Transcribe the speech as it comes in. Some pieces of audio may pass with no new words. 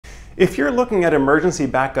If you're looking at emergency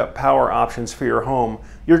backup power options for your home,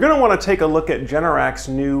 you're going to want to take a look at Generac's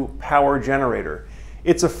new power generator.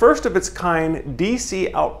 It's a first of its kind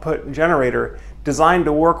DC output generator designed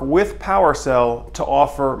to work with PWRCell to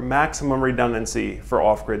offer maximum redundancy for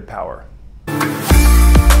off-grid power.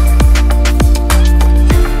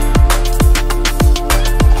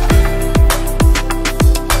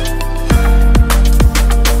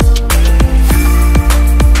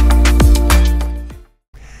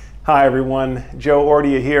 Hi everyone, Joe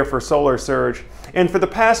Ordia here for Solar Surge, and for the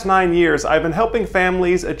past 9 years I've been helping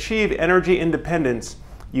families achieve energy independence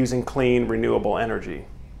using clean, renewable energy.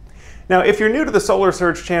 Now if you're new to the Solar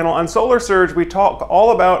Surge channel, on Solar Surge we talk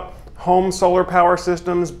all about home solar power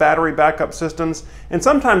systems, battery backup systems, and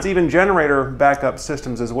sometimes even generator backup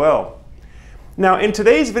systems as well. Now in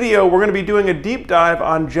today's video we're going to be doing a deep dive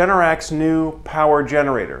on Generac's new power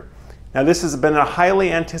generator. Now this has been a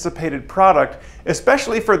highly anticipated product,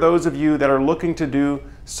 especially for those of you that are looking to do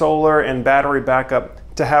solar and battery backup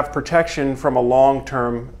to have protection from a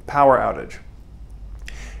long-term power outage.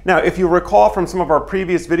 Now if you recall from some of our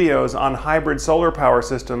previous videos on hybrid solar power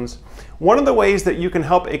systems, one of the ways that you can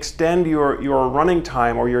help extend your running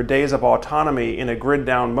time or your days of autonomy in a grid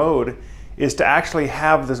down mode is to actually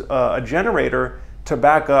have a generator to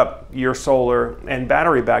back up your solar and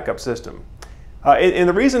battery backup system. And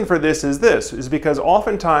the reason for this is because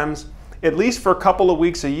oftentimes, at least for a couple of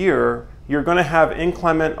weeks a year, you're going to have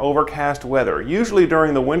inclement overcast weather, usually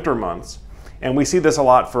during the winter months. And we see this a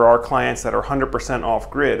lot for our clients that are 100%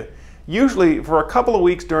 off-grid. Usually for a couple of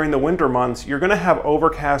weeks during the winter months, you're going to have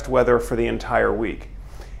overcast weather for the entire week.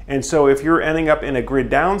 And so if you're ending up in a grid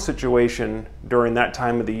down situation during that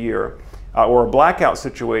time of the year, or a blackout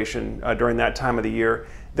situation during that time of the year,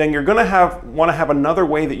 then you're going to want to have another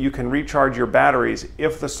way that you can recharge your batteries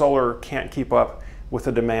if the solar can't keep up with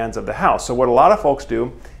the demands of the house. So what a lot of folks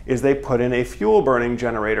do is they put in a fuel burning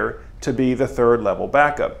generator to be the third level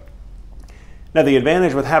backup. Now the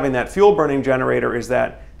advantage with having that fuel burning generator is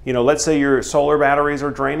that, let's say your solar batteries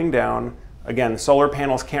are draining down. Again, solar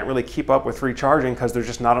panels can't really keep up with recharging because there's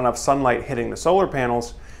just not enough sunlight hitting the solar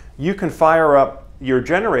panels. You can fire up your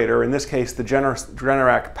generator, in this case the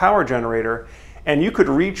Generac power generator, and you could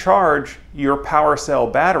recharge your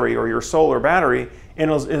PWRCell battery or your solar battery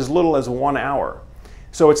in as little as 1 hour.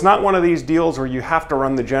 So it's not one of these deals where you have to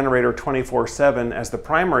run the generator 24/7 as the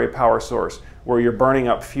primary power source where you're burning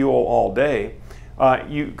up fuel all day.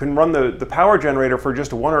 You can run the power generator for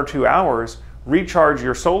just 1 or 2 hours, recharge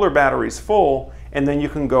your solar batteries full, and then you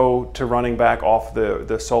can go to running back off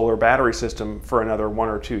the solar battery system for another 1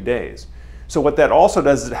 or 2 days. So what that also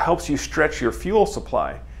does is it helps you stretch your fuel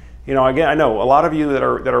supply. Again, I know a lot of you that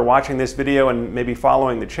are watching this video and maybe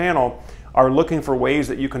following the channel are looking for ways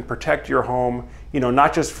that you can protect your home,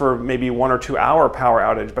 not just for maybe 1 or 2 hour power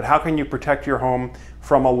outage, but how can you protect your home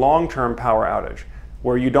from a long-term power outage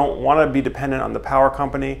where you don't want to be dependent on the power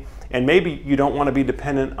company, and maybe you don't want to be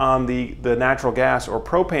dependent on the natural gas or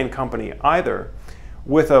propane company either.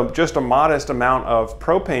 With just a modest amount of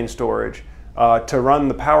propane storage to run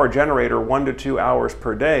the power generator 1 to 2 hours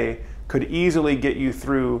per day could easily get you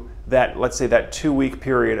through that, let's say, that 2-week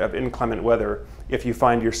period of inclement weather if you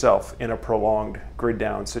find yourself in a prolonged grid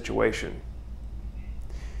down situation.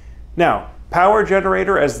 Now, power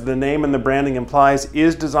generator, as the name and the branding implies,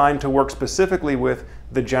 is designed to work specifically with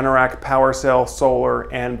the Generac PWRCell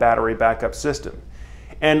solar and battery backup system.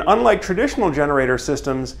 And unlike traditional generator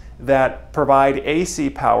systems that provide AC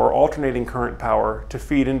power, alternating current power, to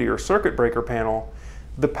feed into your circuit breaker panel,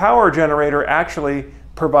 the power generator actually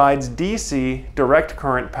provides DC direct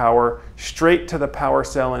current power straight to the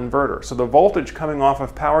PWRCell inverter. So the voltage coming off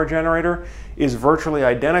of power generator is virtually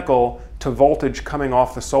identical to voltage coming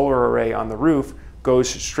off the solar array on the roof, goes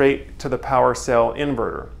straight to the PWRCell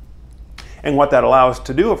inverter. And what that allows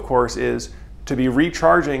to do, of course, is to be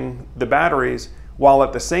recharging the batteries while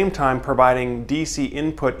at the same time providing DC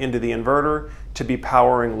input into the inverter to be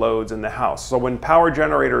powering loads in the house. So when power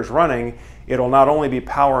generator is running, it'll not only be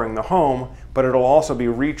powering the home, but it'll also be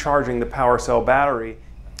recharging the PWRCell battery.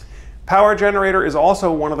 Power generator is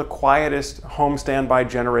also one of the quietest home standby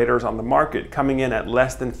generators on the market, coming in at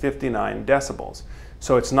less than 59 decibels.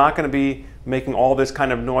 So it's not going to be making all this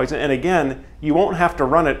kind of noise. And again, you won't have to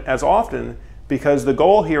run it as often because the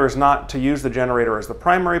goal here is not to use the generator as the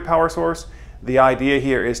primary power source. The idea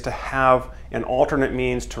here is to have an alternate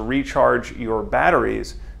means to recharge your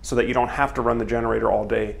batteries so that you don't have to run the generator all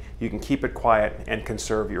day. You can keep it quiet and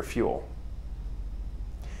conserve your fuel.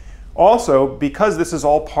 Also, because this is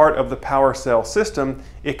all part of the PWRCell system,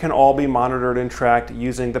 it can all be monitored and tracked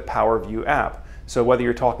using the PowerView app. So whether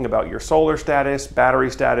you're talking about your solar status,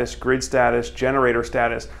 battery status, grid status, generator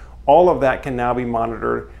status, All of that can now be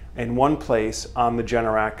monitored in one place on the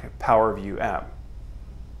Generac PWR app.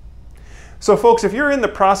 So folks, if you're in the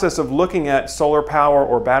process of looking at solar power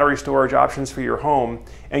or battery storage options for your home,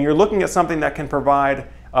 and you're looking at something that can provide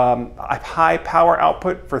a high power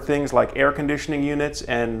output for things like air conditioning units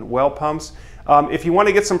and well pumps, if you want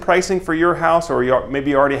to get some pricing for your house, or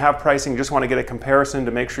maybe you already have pricing, just want to get a comparison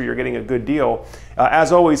to make sure you're getting a good deal,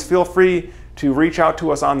 as always, feel free to reach out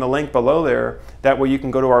to us on the link below there. That way you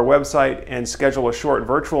can go to our website and schedule a short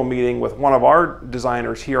virtual meeting with one of our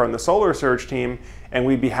designers here on the Solar Surge team, and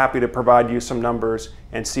we'd be happy to provide you some numbers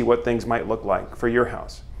and see what things might look like for your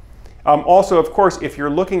house. Also, of course, if you're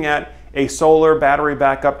looking at a solar battery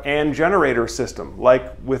backup and generator system,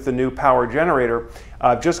 like with the new PWR Generator,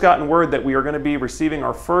 I've just gotten word that we are going to be receiving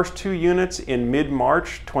our first 2 units in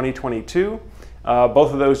mid-March 2022.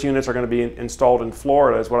 Both of those units are going to be installed in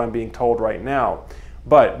Florida, is what I'm being told right now.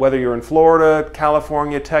 But whether you're in Florida,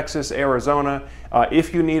 California, Texas, Arizona,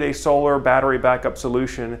 if you need a solar battery backup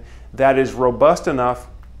solution that is robust enough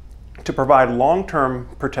to provide long-term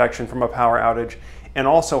protection from a power outage and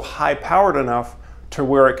also high-powered enough to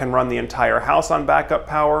where it can run the entire house on backup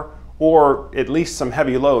power, or at least some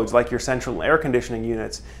heavy loads like your central air conditioning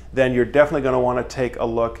units, then you're definitely going to want to take a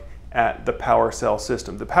look at the PWRCell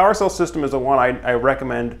system. The PWRCell system is the one I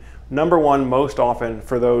recommend #1 most often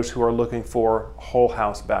for those who are looking for whole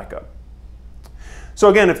house backup. So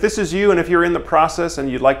again, if this is you and if you're in the process and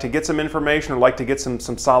you'd like to get some information or like to get some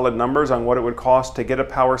solid numbers on what it would cost to get a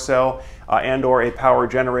PWRCell and or a PWR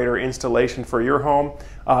Generator installation for your home,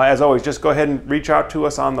 as always, just go ahead and reach out to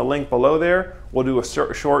us on the link below there. We'll do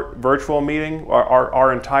a short virtual meeting.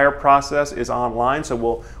 Our entire process is online,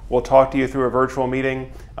 so we'll talk to you through a virtual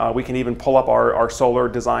meeting. We can even pull up our solar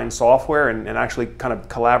design software and actually kind of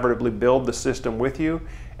collaboratively build the system with you,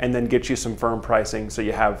 and then get you some firm pricing so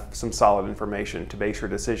you have some solid information to base your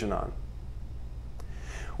decision on.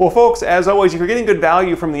 Well folks, as always, if you're getting good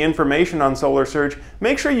value from the information on Solar Surge,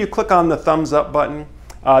 make sure you click on the thumbs up button.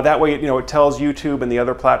 That way, it tells YouTube and the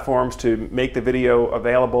other platforms to make the video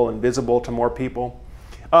available and visible to more people.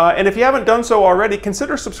 And if you haven't done so already,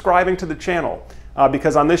 consider subscribing to the channel.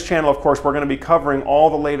 Because on this channel, of course, we're going to be covering all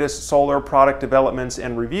the latest solar product developments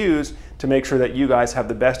and reviews to make sure that you guys have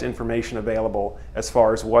the best information available as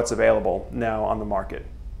far as what's available now on the market.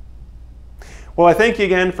 Well, I thank you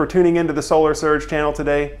again for tuning into the Solar Surge channel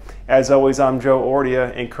today. As always, I'm Joe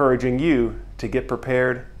Ordia, encouraging you to get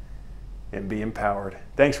prepared and be empowered.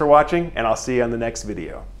 Thanks for watching, and I'll see you on the next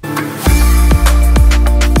video.